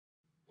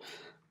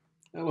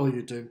Hello,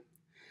 YouTube.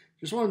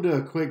 Just want to do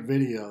a quick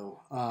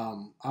video.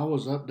 I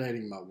was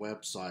updating my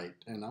website,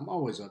 and I'm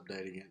always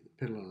updating it,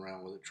 piddling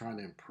around with it, trying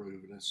to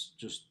improve. And it's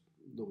just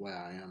the way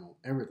I am on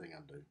everything I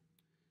do.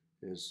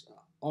 Is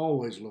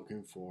always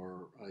looking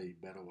for a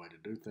better way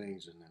to do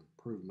things and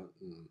improvement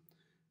in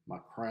my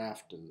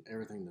craft and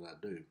everything that I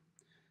do.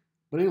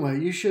 But anyway,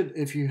 you should,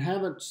 if you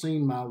haven't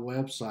seen my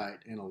website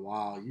in a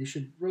while, you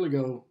should really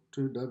go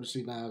to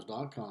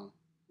wcknives.com.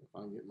 If I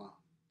can get my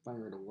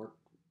finger to work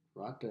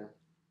right there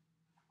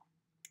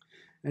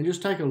and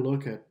just take a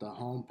look at the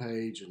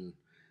homepage and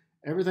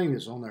everything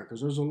that's on there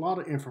because there's a lot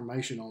of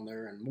information on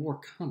there and more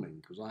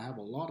coming because I have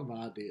a lot of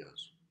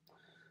ideas.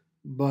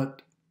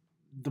 But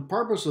the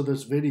purpose of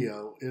this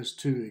video is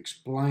to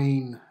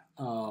explain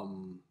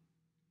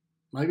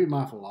maybe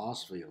my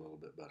philosophy a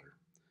little bit better.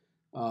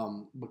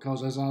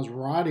 Because as I was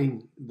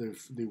writing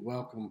the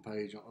welcome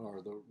page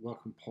or the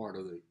welcome part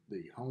of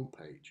the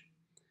homepage,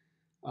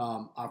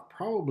 I've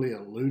probably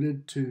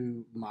alluded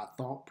to my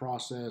thought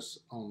process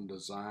on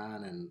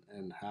design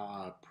and how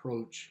I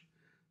approach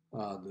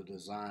the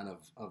design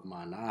of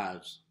my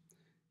knives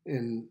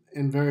in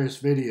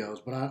various videos,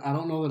 but I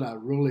don't know that I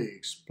really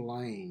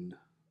explained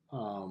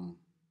um,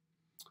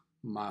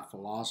 my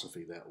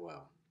philosophy that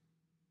well.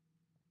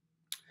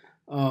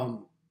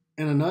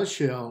 In a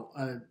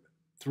nutshell,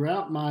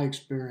 throughout my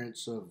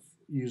experience of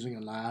using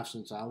a knife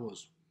since I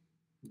was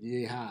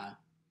yay high,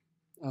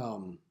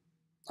 um,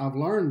 I've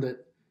learned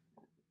that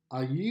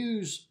I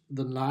use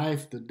the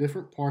knife, the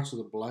different parts of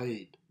the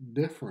blade,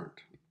 different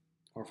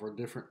or for a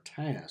different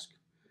task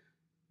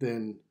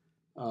than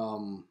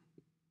um,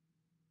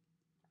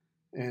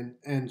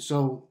 and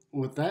so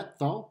with that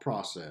thought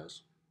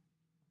process,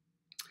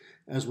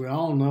 as we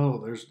all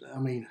know,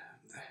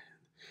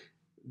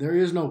 there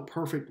is no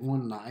perfect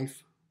one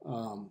knife,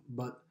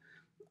 but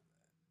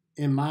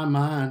in my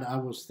mind, I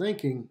was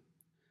thinking,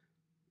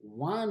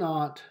 why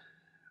not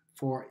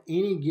for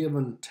any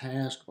given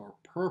task or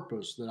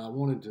purpose that I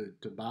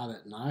wanted to buy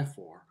that knife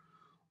for?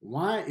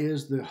 Why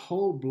is the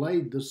whole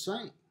blade the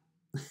same?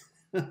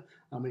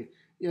 I mean,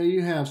 yeah,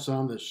 you have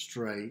some that's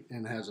straight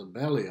and has a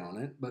belly on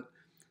it, but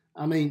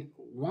I mean,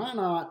 why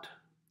not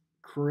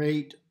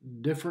create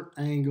different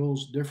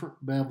angles,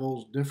 different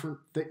bevels, different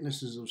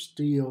thicknesses of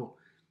steel,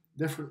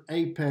 different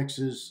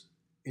apexes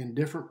in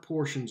different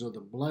portions of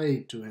the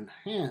blade to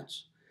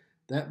enhance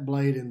that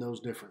blade in those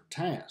different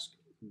tasks?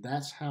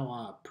 That's how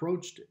I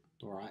approached it,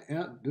 or I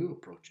do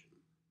approach it.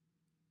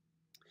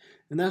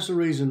 And that's the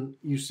reason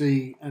you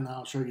see, and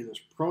I'll show you this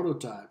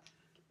prototype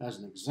as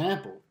an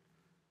example.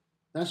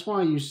 That's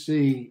why you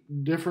see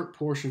different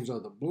portions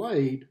of the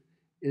blade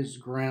is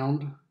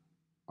ground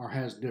or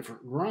has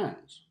different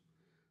grinds.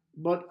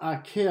 But I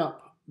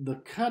kept the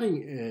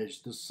cutting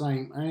edge the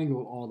same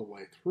angle all the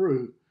way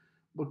through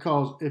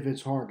because if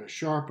it's hard to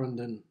sharpen,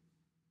 then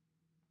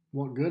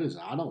what good is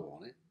it? I don't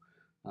want it.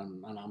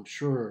 And I'm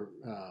sure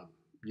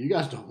you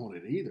guys don't want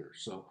it either.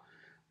 So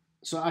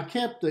I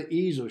kept the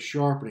ease of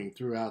sharpening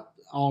throughout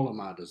all of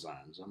my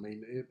designs. I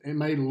mean, it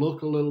may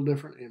look a little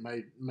different. It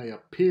may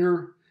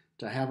appear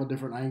to have a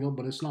different angle,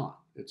 but it's not.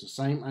 It's the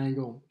same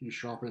angle. You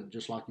sharpen it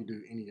just like you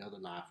do any other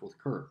knife with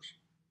curves.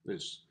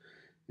 It's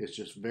it's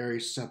just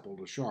very simple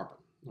to sharpen.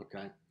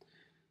 Okay.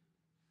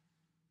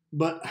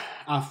 But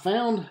I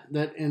found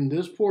that in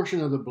this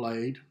portion of the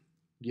blade,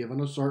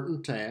 given a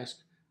certain task,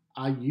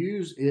 I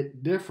use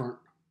it different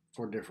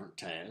for different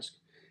tasks.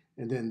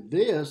 And then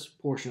this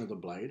portion of the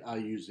blade, I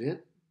use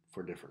it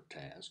for different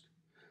tasks.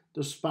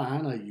 The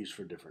spine I use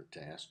for different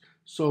tasks.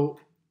 So,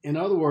 in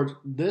other words,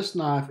 this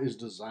knife is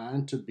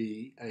designed to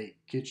be a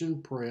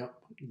kitchen prep,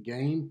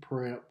 game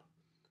prep,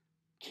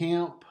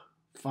 camp,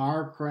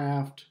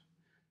 firecraft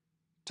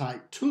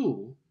type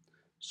tool.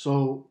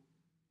 So,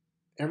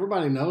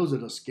 everybody knows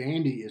that a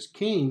Scandi is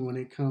king when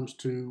it comes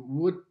to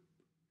wood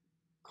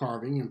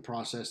carving and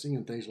processing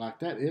and things like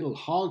that. It'll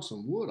hog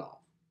some wood off.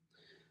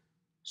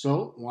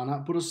 So why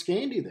not put a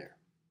Scandi there?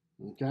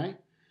 Okay.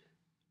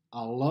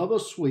 I love a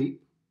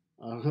sweep,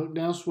 a hook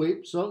down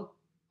sweep. So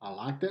I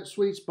like that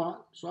sweet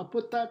spot. So I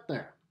put that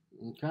there.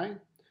 Okay.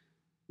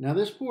 Now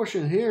this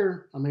portion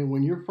here, I mean,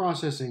 when you're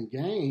processing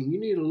game, you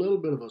need a little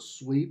bit of a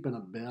sweep and a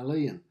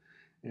belly,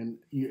 and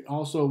you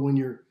also when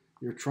you're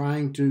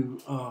trying to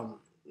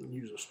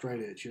use a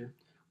straight edge here.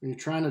 When you're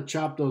trying to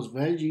chop those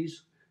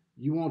veggies,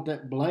 you want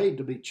that blade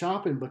to be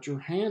chopping, but your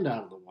hand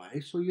out of the way,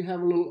 so you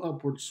have a little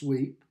upward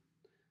sweep.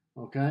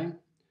 Okay,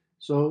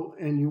 so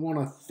and you want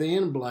a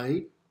thin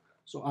blade,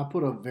 so I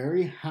put a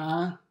very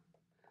high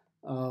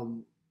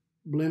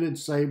blended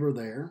saber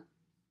there,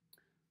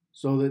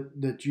 so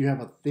that you have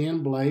a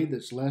thin blade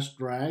that's less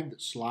drag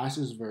that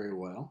slices very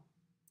well.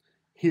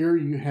 Here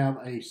you have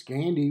a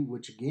Scandi,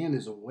 which again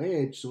is a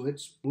wedge, so it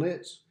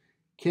splits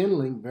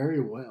kindling very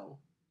well.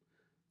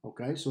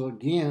 Okay, so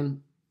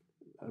again,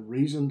 a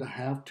reason to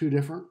have two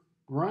different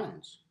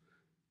grinds.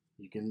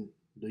 You can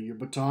do your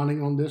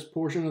batoning on this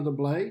portion of the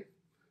blade.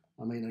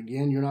 I mean,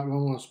 again, you're not going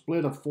to want to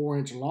split a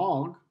 4-inch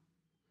log.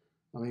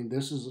 I mean,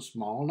 this is a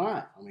small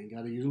knife. I mean, you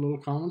got to use a little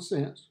common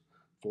sense.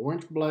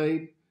 4-inch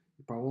blade,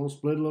 You probably want to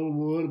split a little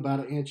wood,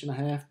 about 1.5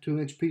 inch, 2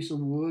 inch piece of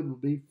wood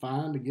would be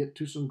fine to get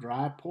to some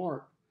dry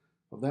part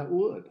of that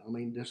wood. I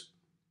mean, just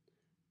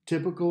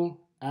typical,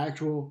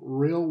 actual,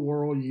 real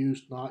world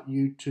use, not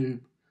YouTube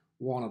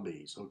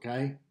wannabes,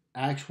 okay?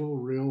 Actual,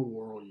 real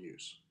world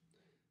use.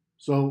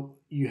 So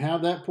you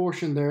have that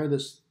portion there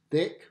that's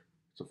thick.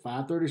 It's a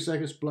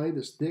 5/32 blade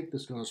that's thick,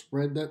 that's going to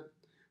spread that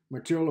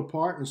material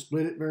apart and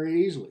split it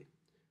very easily.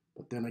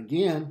 But then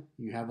again,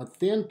 you have a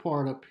thin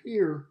part up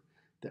here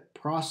that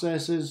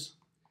processes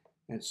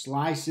and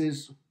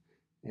slices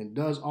and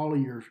does all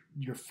of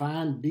your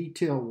fine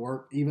detail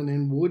work, even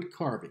in wood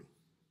carving.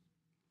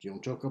 You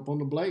don't choke up on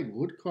the blade,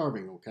 wood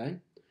carving, okay?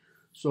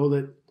 So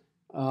that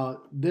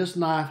this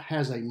knife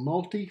has a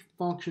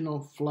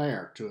multifunctional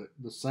flair to it.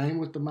 The same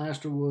with the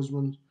Master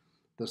Woodsman,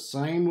 the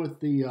same with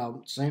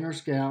the Saner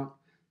Scout,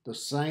 the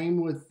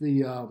same with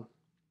the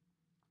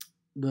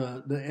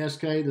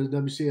SK, the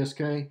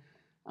WCSK.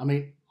 I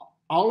mean,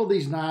 all of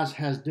these knives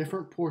has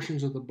different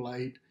portions of the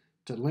blade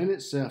to lend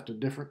itself to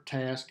different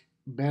tasks,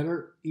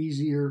 better,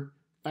 easier,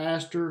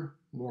 faster,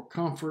 more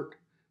comfort,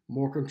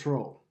 more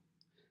control.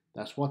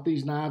 That's what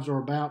these knives are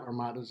about, or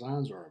my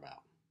designs are about.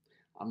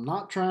 I'm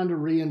not trying to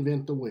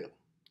reinvent the wheel.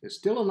 It's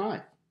still a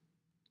knife.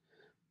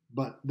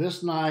 But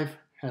this knife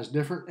has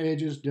different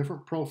edges,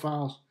 different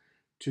profiles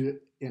to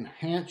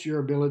enhance your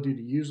ability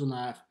to use a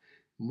knife,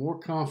 more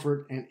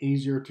comfort and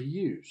easier to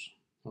use.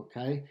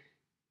 Okay?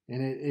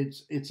 And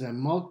it's a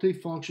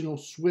multifunctional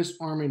Swiss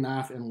Army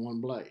knife in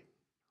one blade.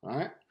 All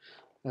right?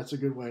 That's a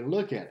good way to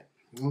look at it.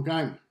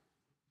 Okay?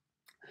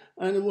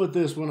 And with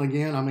this one,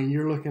 again, I mean,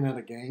 you're looking at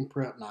a game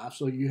prep knife.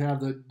 So you have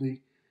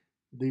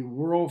the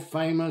world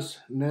famous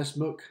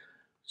Nesbook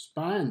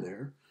spine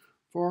there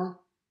for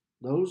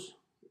those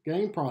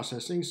game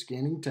processing,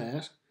 skinning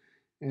tasks,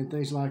 and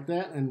things like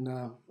that, and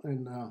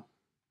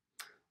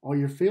all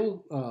your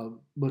field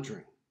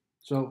butchering.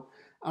 So,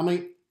 I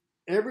mean,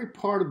 every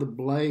part of the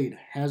blade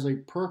has a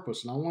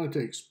purpose, and I wanted to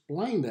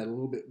explain that a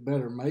little bit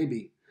better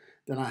maybe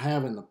than I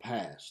have in the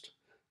past.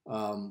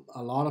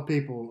 A lot of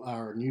people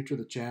are new to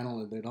the channel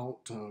and they don't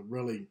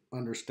really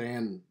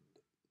understand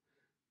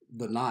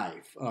the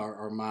knife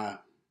or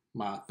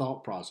my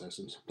thought process,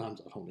 and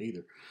sometimes I don't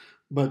either.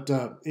 But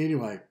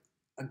anyway,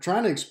 I'm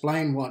trying to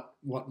explain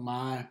what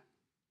my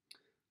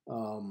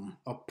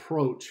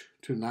approach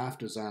to knife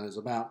design is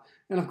about,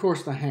 and of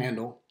course the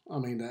handle. I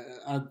mean,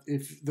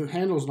 if the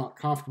handle's not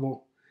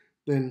comfortable,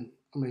 then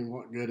I mean,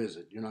 what good is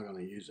it? You're not going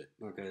to use it.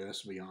 Okay,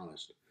 let's be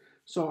honest.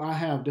 So I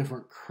have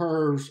different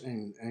curves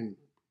and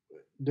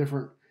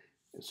different,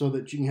 so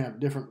that you can have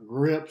different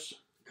grips,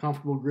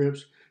 comfortable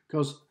grips.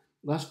 Because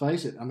let's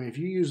face it, I mean, if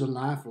you use a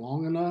knife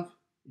long enough,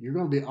 you're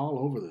going to be all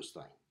over this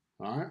thing.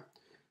 All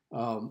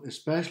right.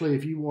 Especially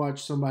if you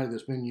watch somebody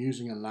that's been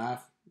using a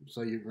knife,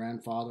 say your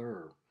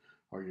grandfather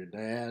or your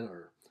dad,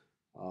 or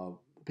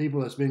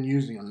people that's been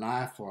using a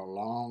knife for a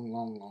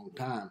long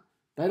time.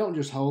 They don't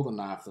just hold the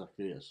knife like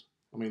this.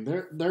 I mean,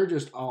 they're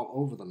just all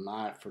over the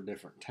knife for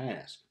different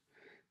tasks.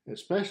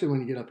 Especially when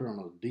you get up here on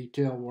those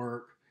detail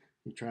work,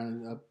 you're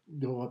trying to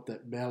go up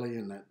that belly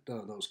and that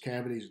those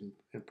cavities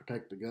and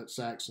protect the gut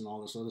sacs and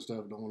all this other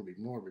stuff. Don't want to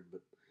be morbid,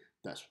 but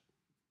that's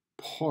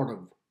part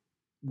of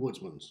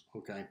woodsman's,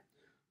 okay?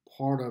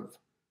 Part of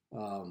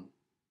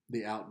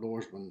the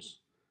outdoorsman's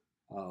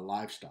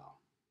lifestyle.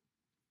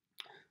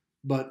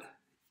 But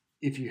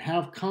if you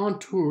have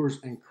contours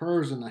and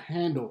curves in the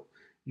handle,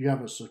 you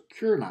have a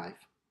secure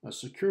knife. A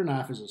secure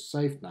knife is a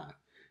safe knife.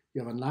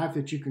 You have a knife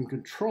that you can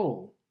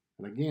control,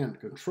 and again,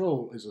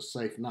 control is a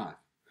safe knife.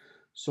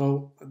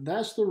 So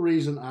that's the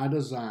reason I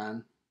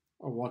design,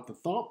 or what the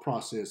thought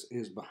process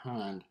is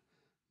behind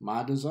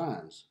my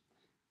designs,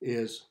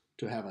 is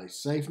to have a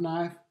safe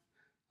knife,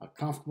 a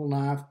comfortable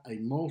knife, a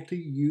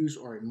multi-use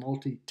or a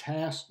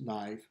multi-task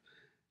knife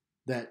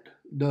that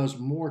does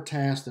more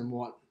tasks than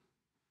what,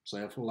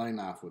 say, a fillet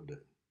knife would do,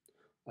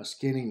 a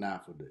skinning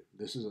knife would do.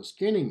 This is a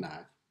skinning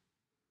knife.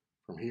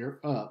 From here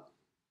up,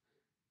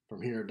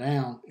 from here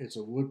down, it's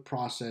a wood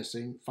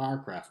processing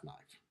firecraft knife.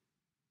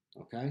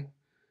 Okay?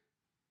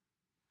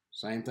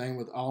 Same thing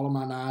with all of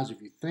my knives.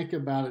 If you think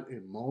about it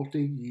in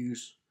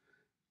multi-use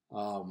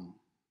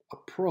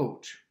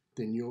approach,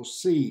 then you'll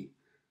see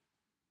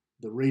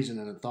the reason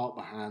and the thought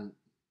behind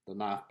the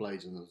knife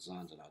blades and the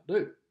designs that I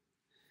do.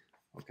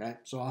 Okay,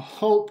 so I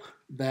hope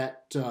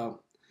that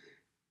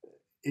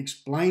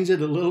explains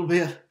it a little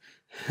bit.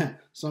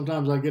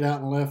 Sometimes I get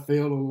out in left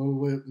field a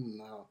little bit,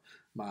 and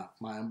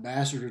my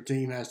ambassador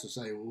team has to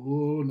say,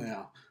 "Whoa,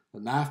 now the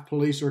knife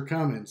police are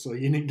coming," so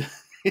you need to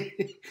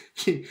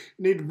you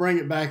need to bring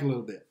it back a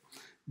little bit.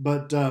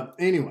 But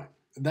anyway,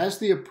 that's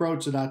the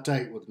approach that I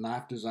take with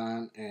knife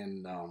design,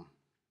 and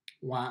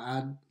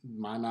why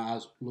my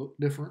knives look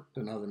different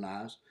than other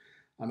knives.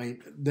 I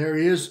mean, there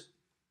is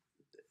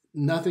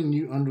nothing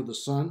new under the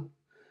sun.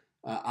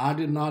 I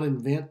did not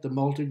invent the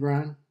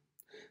multi-grind.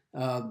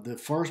 The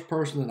first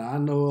person that I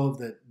know of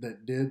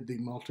that did the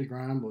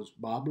multi-grind was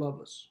Bob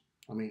Lovelace.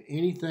 I mean,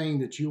 anything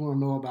that you want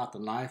to know about the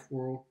knife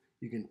world,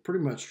 you can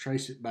pretty much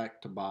trace it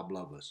back to Bob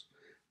Lovelace,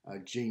 a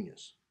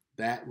genius.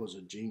 That was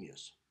a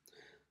genius.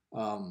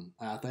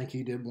 I think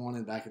he did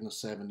one back in the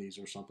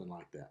 70s or something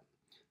like that.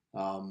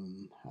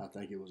 I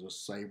think it was a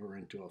saber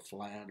into a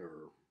flat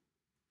or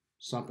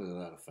something to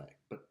that effect.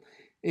 But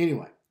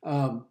anyway,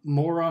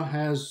 Mora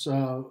has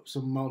some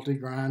multi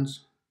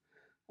grinds.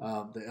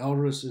 The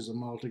Eldris is a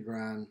multi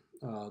grind.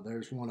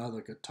 There's one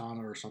other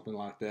katana or something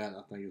like that.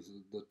 I think it's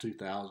the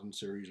 2000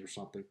 series or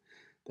something.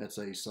 That's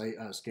a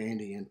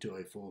Scandi into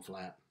a full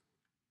flat.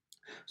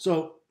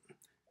 So,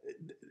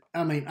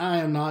 I mean, I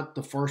am not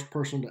the first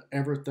person to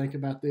ever think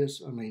about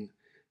this. I mean,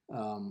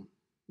 um,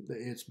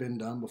 it's been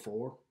done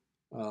before.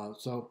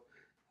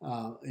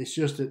 It's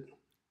just that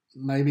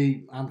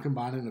maybe I'm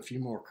combining a few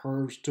more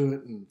curves to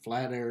it and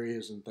flat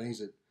areas and things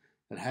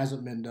that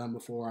hasn't been done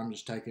before. I'm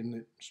just taking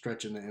it,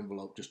 stretching the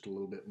envelope just a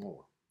little bit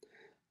more.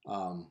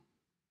 Um,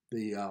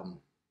 the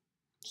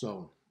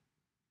so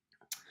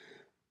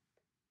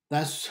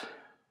that's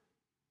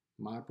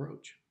my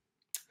approach.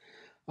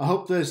 I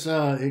hope this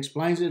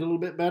explains it a little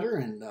bit better,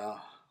 and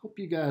hope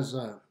you guys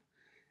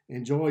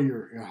enjoy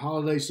your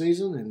holiday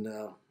season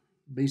and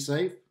be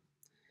safe.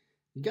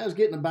 You guys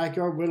get in the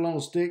backyard, whittle on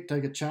a stick,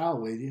 take a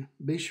child with you.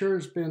 Be sure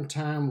to spend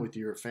time with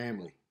your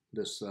family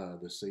this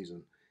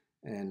season,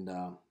 and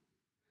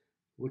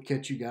we'll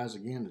catch you guys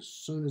again as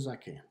soon as I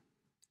can.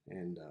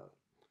 And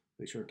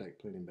be sure to take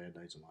plenty of bad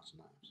days and lots of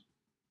naps.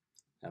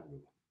 Have a good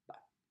one.